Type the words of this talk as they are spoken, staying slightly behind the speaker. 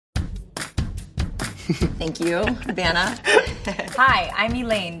Thank you, Vanna. Hi, I'm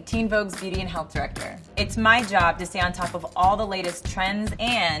Elaine, Teen Vogue's Beauty and Health Director. It's my job to stay on top of all the latest trends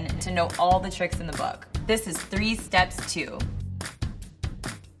and to know all the tricks in the book. This is 3 Steps 2.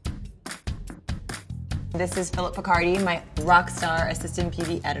 This is Philip Picardi, my rock star assistant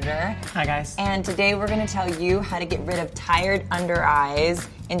beauty editor. Hi guys. And today we're gonna tell you how to get rid of tired under eyes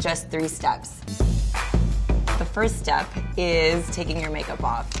in just 3 steps. The first step is taking your makeup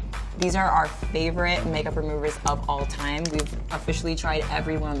off. These are our favorite makeup removers of all time. We've officially tried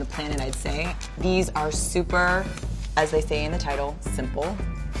every one on the planet, I'd say. These are super, as they say in the title, simple.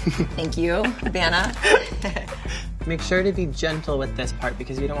 Thank you, Vanna. Make sure to be gentle with this part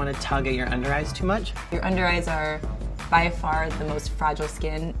because you don't want to tug at your under eyes too much. Your under eyes are by far the most fragile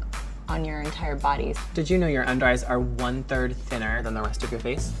skin on your entire body. Did you know your under eyes are 1/3 thinner than the rest of your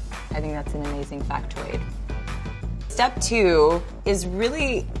face? I think that's an amazing factoid. Step 2 is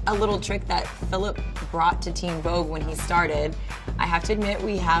really a little trick that Philip brought to Teen Vogue when he started. I have to admit,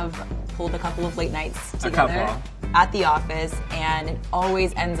 we have pulled a couple of late nights together at the office, and it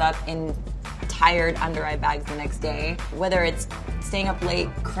always ends up in tired under eye bags the next day. Whether it's staying up late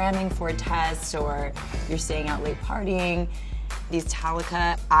cramming for a test or you're staying out late partying, these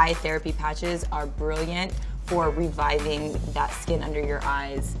Talica eye therapy patches are brilliant for reviving that skin under your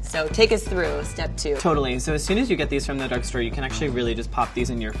eyes. So take us through step 2. Totally. So as soon as you get these from the drugstore, you can actually really just pop these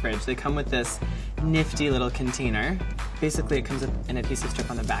in your fridge. They come with this nifty little container. Basically, it comes with an adhesive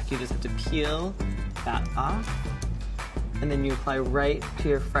strip on the back. You just have to peel that off, and then you apply right to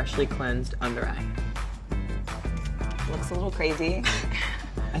your freshly cleansed under eye. Looks a little crazy.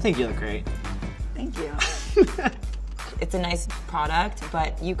 I think you look great. Thank you. It's a nice product,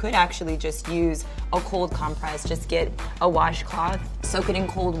 but you could actually just use a cold compress. Just get a washcloth, soak it in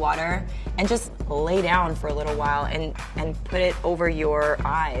cold water, and just lay down for a little while and put it over your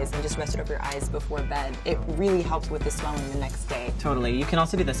eyes and just rest it over your eyes before bed. It really helps with the swelling the next day. Totally. You can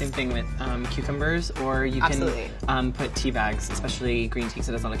also do the same thing with cucumbers, or you can put tea bags, especially green tea,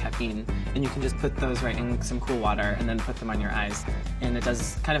 so it has a lot of caffeine, and you can just put those right in some cool water and then put them on your eyes. And it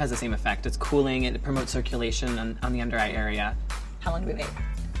does kind of has the same effect. It's cooling, it promotes circulation on the under eye area. How long do we wait?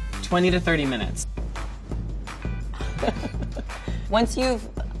 20 to 30 minutes. Once you've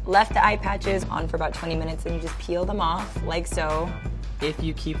left the eye patches on for about 20 minutes, then you just peel them off, like so. If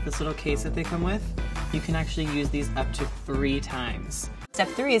you keep this little case that they come with, you can actually use these up to 3 times. Step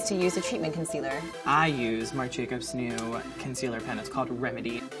 3 is to use a treatment concealer. I use Marc Jacobs' new concealer pen. It's called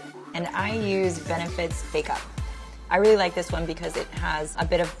Remedy. And I use Benefit's Fake Up. I really like this one because it has a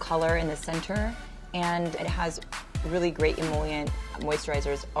bit of color in the center, and it has really great emollient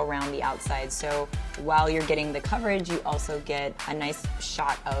moisturizers around the outside. So while you're getting the coverage, you also get a nice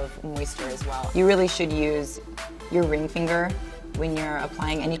shot of moisture as well. You really should use your ring finger when you're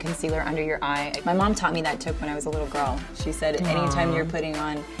applying any concealer under your eye. My mom taught me that trick when I was a little girl. She said anytime you're putting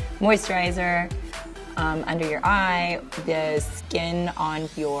on moisturizer under your eye, the skin on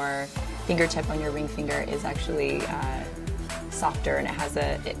your fingertip on your ring finger is actually softer, and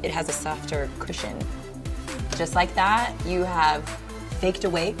it has a softer cushion. Just like that, you have faked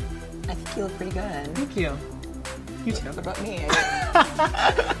awake. I think you look pretty good. Thank you. You too. What about me?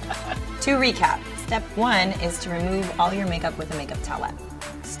 To recap, step 1 is to remove all your makeup with a makeup towelette.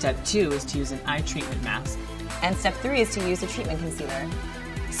 Step 2 is to use an eye treatment mask. And step 3 is to use a treatment concealer.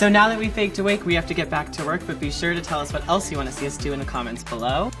 So now that we faked awake, we have to get back to work, but be sure to tell us what else you want to see us do in the comments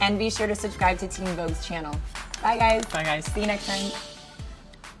below. And be sure to subscribe to Teen Vogue's channel. Bye guys. Bye guys. See you next time.